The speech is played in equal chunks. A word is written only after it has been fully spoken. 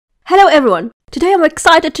Hello everyone! Today I'm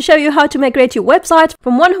excited to show you how to migrate your website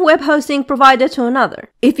from one web hosting provider to another.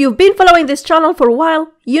 If you've been following this channel for a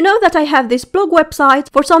while, you know that I have this blog website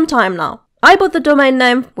for some time now. I bought the domain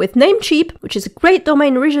name with Namecheap, which is a great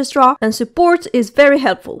domain registrar, and support is very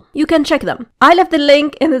helpful. You can check them. I left the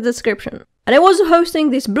link in the description. And I was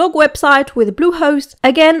hosting this blog website with Bluehost.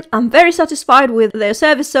 Again, I'm very satisfied with their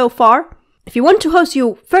service so far. If you want to host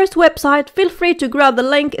your first website, feel free to grab the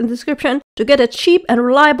link in the description to get a cheap and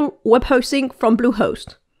reliable web hosting from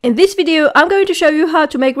Bluehost. In this video, I'm going to show you how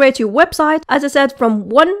to migrate your website, as I said, from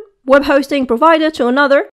one web hosting provider to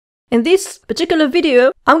another. In this particular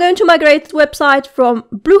video, I'm going to migrate the website from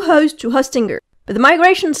Bluehost to Hostinger. But the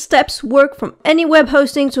migration steps work from any web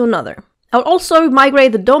hosting to another. I'll also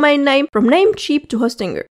migrate the domain name from Namecheap to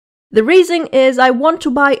Hostinger. The reason is I want to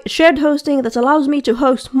buy a shared hosting that allows me to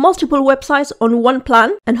host multiple websites on one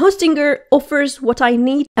plan, and Hostinger offers what I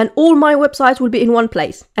need and all my websites will be in one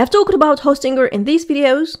place. I've talked about Hostinger in these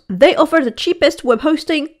videos. They offer the cheapest web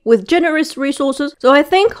hosting with generous resources, so I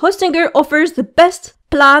think Hostinger offers the best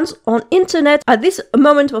plans on internet at this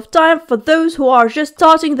moment of time for those who are just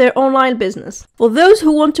starting their online business, for those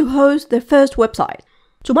who want to host their first website.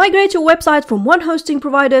 To migrate your website from one hosting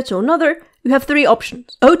provider to another, you have three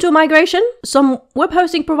options. Auto migration. Some web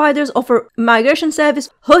hosting providers offer migration service.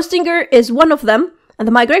 Hostinger is one of them, and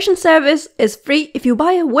the migration service is free if you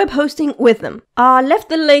buy a web hosting with them. I left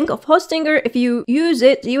the link of Hostinger. If you use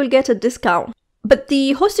it, you will get a discount. But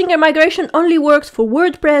the Hostinger migration only works for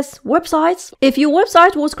WordPress websites. If your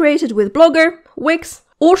website was created with Blogger, Wix,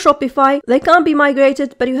 or Shopify, they can't be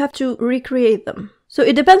migrated, but you have to recreate them. So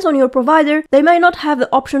it depends on your provider. They may not have the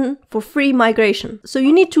option for free migration, so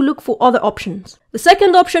you need to look for other options. The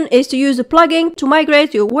second option is to use a plugin to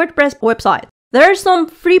migrate your WordPress website. There are some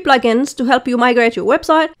free plugins to help you migrate your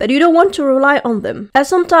website, but you don't want to rely on them, as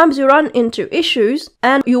sometimes you run into issues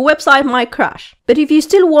and your website might crash. But if you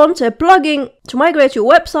still want a plugin to migrate your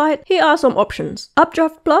website, here are some options: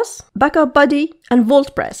 Updraft Plus, Backup Buddy, and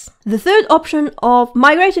VaultPress. The third option of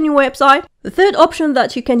migrating your website, the third option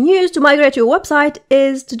that you can use to migrate your website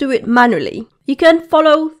is to do it manually. You can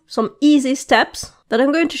follow some easy steps that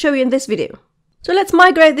I'm going to show you in this video. So let's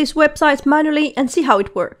migrate this website manually and see how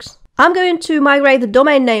it works. I'm going to migrate the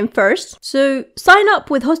domain name first, so sign up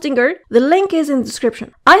with Hostinger. The link is in the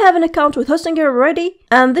description. I have an account with Hostinger already,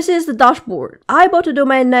 and this is the dashboard. I bought a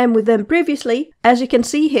domain name with them previously, as you can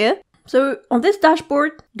see here. So on this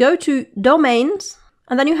dashboard, go to Domains,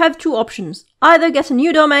 and then you have two options. Either get a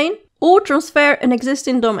new domain or transfer an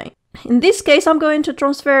existing domain. In this case, I'm going to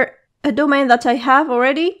transfer a domain that I have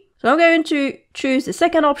already. So I'm going to choose the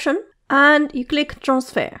second option, and you click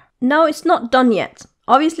Transfer. Now it's not done yet.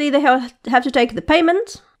 Obviously, they have to take the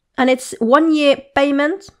payment, and it's 1 year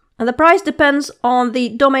payment, and the price depends on the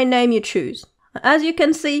domain name you choose. As you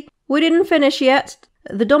can see, we didn't finish yet.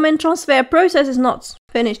 The domain transfer process is not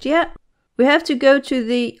finished yet. We have to go to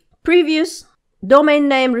the previous domain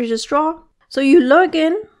name registrar. So you log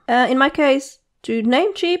in my case, to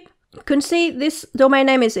Namecheap. You can see this domain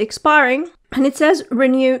name is expiring, and it says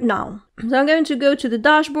renew now. So I'm going to go to the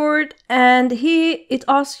dashboard, and here it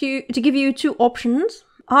asks you to give you two options,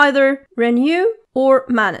 either renew or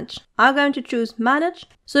manage. I'm going to choose manage.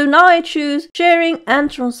 So now I choose sharing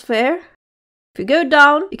and transfer. If you go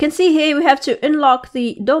down, you can see here we have to unlock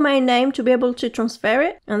the domain name to be able to transfer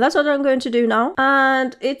it. And that's what I'm going to do now.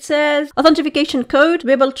 And it says authentication code to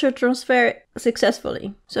be able to transfer it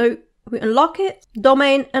successfully. So we unlock it,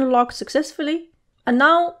 domain unlocked successfully. And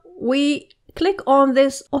now we click on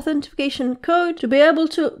this authentication code to be able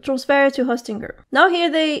to transfer it to Hostinger. Now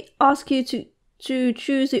here they ask you to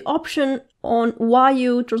choose the option on why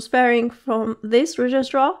you're transferring from this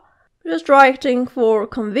registrar. Just writing for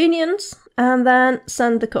convenience and then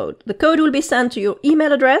send the code. The code will be sent to your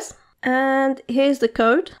email address, and here's the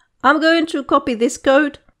code. I'm going to copy this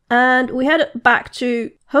code and we head back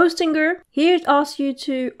to Hostinger. Here it asks you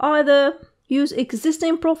to either use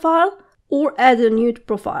existing profile or add a new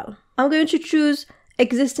profile. I'm going to choose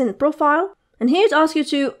existing profile, and here it asks you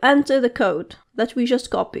to enter the code that we just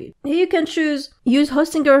copied. Here you can choose use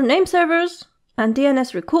Hostinger name servers and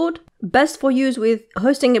DNS record, best for use with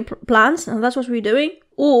Hostinger plans, and that's what we're doing,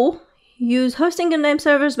 or use Hostinger name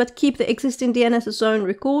servers but keep the existing DNS zone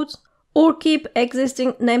records, or keep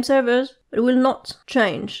existing name servers but it will not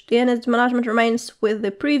change. DNS management remains with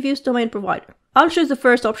the previous domain provider. I'll choose the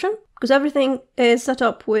first option because everything is set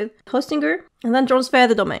up with Hostinger, and then transfer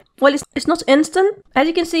the domain. Well, it's not instant. As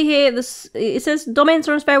you can see here, it says domain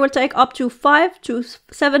transfer will take up to 5 to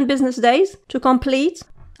 7 business days to complete.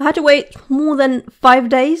 I had to wait more than 5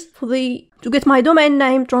 days to get my domain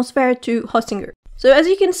name transferred to Hostinger. So as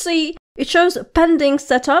you can see, It shows pending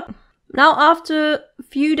setup. Now after a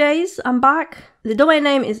few days, I'm back. The domain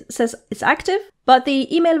name says it's active, but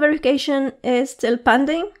the email verification is still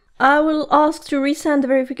pending. I will ask to resend the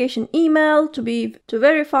verification email to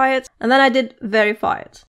verify it, and then I did verify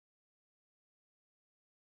it.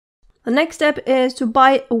 The next step is to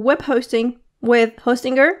buy a web hosting with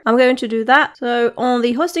Hostinger. I'm going to do that. So on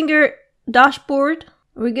the Hostinger dashboard,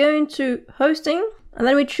 we're going to hosting, and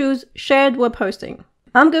then we choose shared web hosting.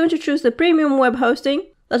 I'm going to choose the premium web hosting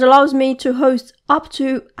that allows me to host up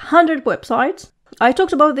to 100 websites. I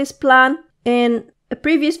talked about this plan in a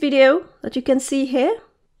previous video that you can see here,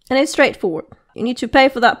 and it's straightforward. You need to pay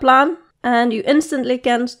for that plan, and you instantly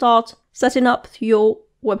can start setting up your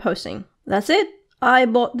web hosting. That's it. I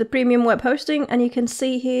bought the premium web hosting, and you can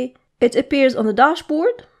see here it appears on the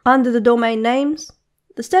dashboard under the domain names.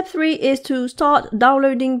 The step 3 is to start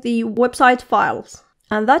downloading the website files,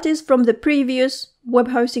 and that is from the previous web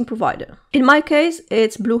hosting provider. In my case,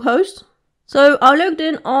 it's Bluehost. So I logged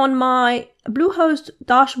in on my Bluehost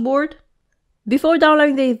dashboard. Before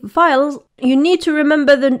downloading the files, you need to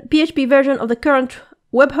remember the PHP version of the current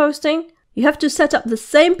web hosting. You have to set up the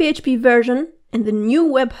same PHP version in the new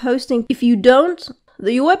web hosting. If you don't,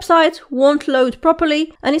 the website won't load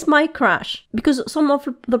properly and it might crash because some of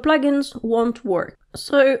the plugins won't work.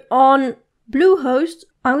 So on Bluehost,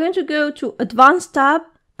 I'm going to go to Advanced tab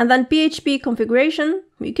and then PHP configuration.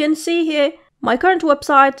 You can see here my current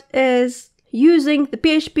website is using the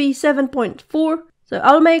PHP 7.4. So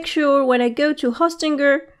I'll make sure when I go to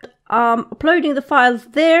Hostinger, uploading the files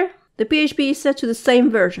there, the PHP is set to the same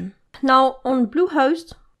version. Now on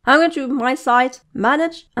Bluehost, I'm going to my site,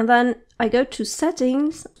 manage, and then I go to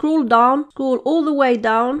settings, scroll all the way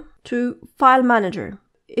down to file manager.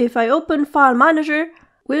 If I open file manager,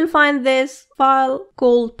 we'll find this file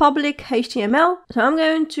called public HTML. So I'm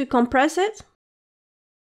going to compress it.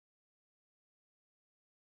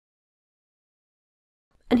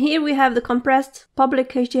 And here we have the compressed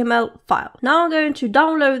public HTML file. Now I'm going to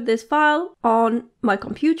download this file on my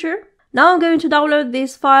computer. Now I'm going to download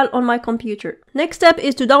this file on my computer. Next step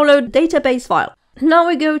is to download database file. Now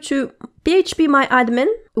we go to phpMyAdmin.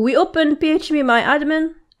 We open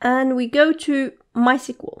phpMyAdmin and we go to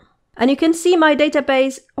MySQL. And you can see my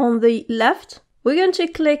database on the left. We're going to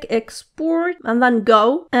click export and then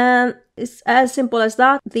go, and it's as simple as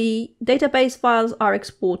that. The database files are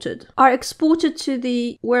exported to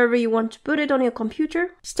the wherever you want to put it on your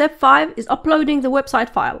computer. Step 5 is uploading the website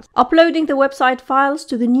files. Uploading the website files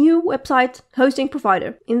to the new website hosting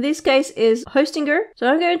provider. In this case is Hostinger. So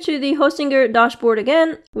I'm going to the Hostinger dashboard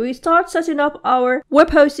again. We start setting up our web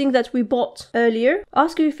hosting that we bought earlier.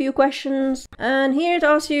 Ask you a few questions, and here it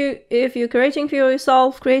asks you if you're creating for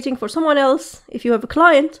yourself, creating for someone else, if you have a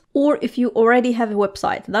client, or if you already have a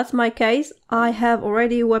website. That's my case. I have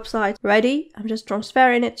already a website ready. I'm just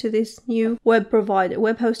transferring it to this new web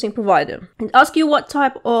hosting provider. It asks you what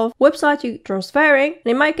type of website you're transferring.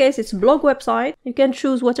 In my case, it's a blog website. You can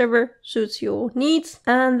choose whatever suits your needs,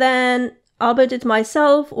 and then I'll build it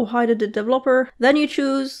myself or hire the developer. Then you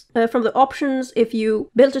choose from the options if you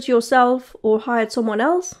built it yourself or hired someone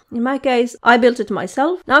else. In my case, I built it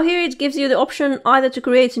myself. Now here it gives you the option either to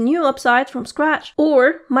create a new website from scratch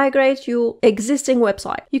or migrate your existing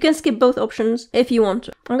website. You can skip both options if you want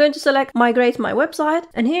to. I'm going to select migrate my website,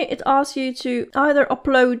 and here it asks you to either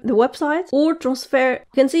upload the website or transfer.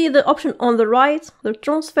 You can see the option on the right, the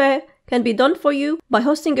transfer can be done for you by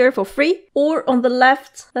Hostinger for free, or on the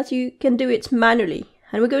left that you can do it manually.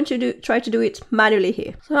 And we're going to try to do it manually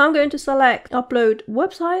here. So I'm going to select upload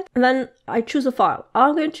website, and then I choose a file.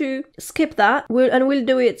 I'm going to skip that, we'll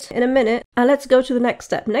do it in a minute. And let's go to the next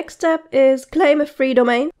step. Next step is claim a free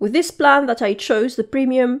domain. With this plan that I chose, the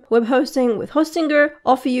premium web hosting with Hostinger,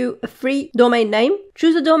 offer you a free domain name.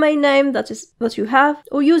 Choose a domain name that you have,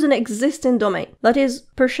 or use an existing domain that is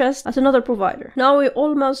purchased at another provider. Now we're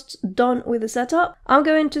almost done with the setup. I'm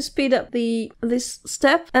going to speed up this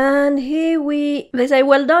step, and here they say,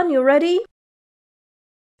 well done, you're ready.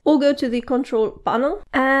 Or go to the control panel,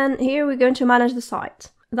 and here we're going to manage the site.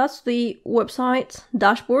 That's the website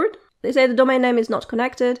dashboard. They say the domain name is not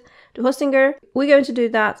connected to Hostinger. We're going to do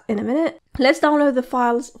that in a minute. Let's download the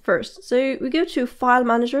files first. So we go to File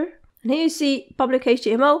Manager, and here you see public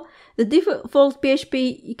HTML. The default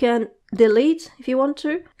PHP you can delete if you want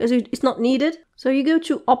to, because it's not needed. So you go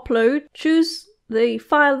to Upload, choose the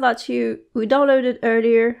file that we downloaded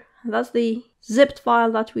earlier. That's the zipped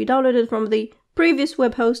file that we downloaded from the previous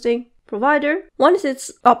web hosting provider. Once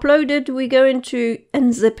it's uploaded, we go into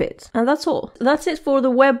unzip it, and that's all. That's it for the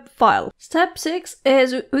web file. Step 6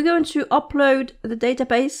 is we're going to upload the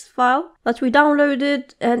database file that we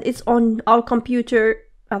downloaded, and it's on our computer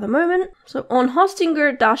at the moment. So on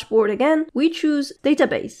Hostinger dashboard again, we choose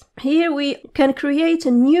database. Here we can create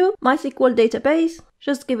a new MySQL database.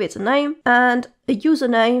 Just give it a name and a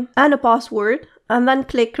username and a password, and then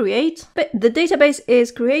click create. The database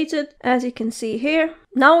is created, as you can see here.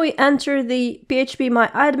 Now we enter the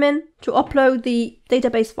phpMyAdmin to upload the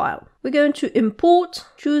database file. We're going to import,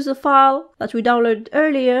 choose a file that we downloaded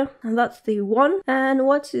earlier, and that's the one. And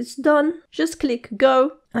once it's done, just click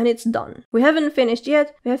go, and it's done. We haven't finished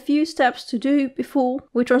yet. We have a few steps to do before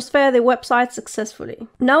we transfer the website successfully.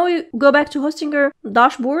 Now we go back to Hostinger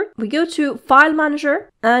dashboard. We go to File Manager,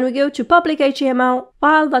 and we go to Public HTML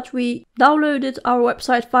file that we downloaded our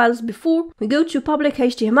website files before. We go to Public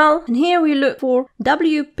HTML, and here we look for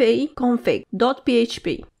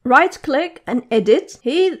wp-config.php. Right click and edit.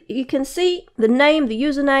 Here you can see the name, the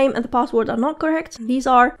username and the password are not correct. These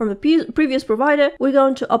are from the previous provider. We're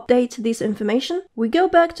going to update this information. We go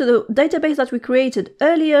back to the database that we created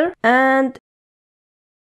earlier and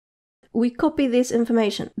we copy this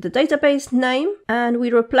information, the database name, and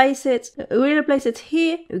we replace it.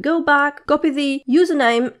 Here. We go back, copy the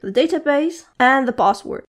username, the database and the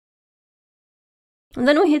password. And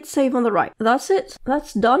then we hit save on the right. That's it.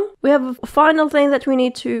 That's done. We have a final thing that we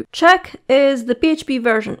need to check is the PHP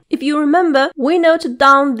version. If you remember, we noted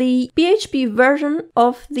down the PHP version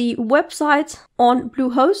of the website on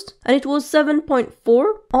Bluehost, and it was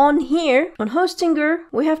 7.4. On here, on Hostinger,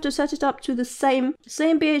 we have to set it up to the same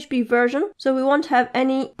PHP version, so we won't have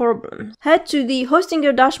any problems. Head to the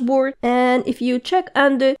Hostinger dashboard, and if you check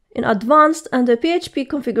in advanced under PHP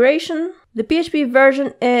configuration, the PHP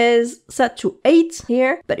version is set to 8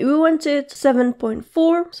 here, but we want it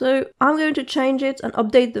 7.4, so I'm going to change it and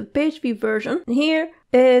update the PHP version. And here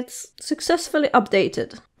it's successfully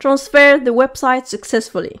updated. Transfer the website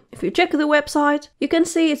successfully. If you check the website, you can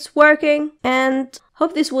see it's working, and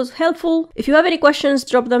hope this was helpful. If you have any questions,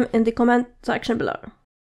 drop them in the comment section below.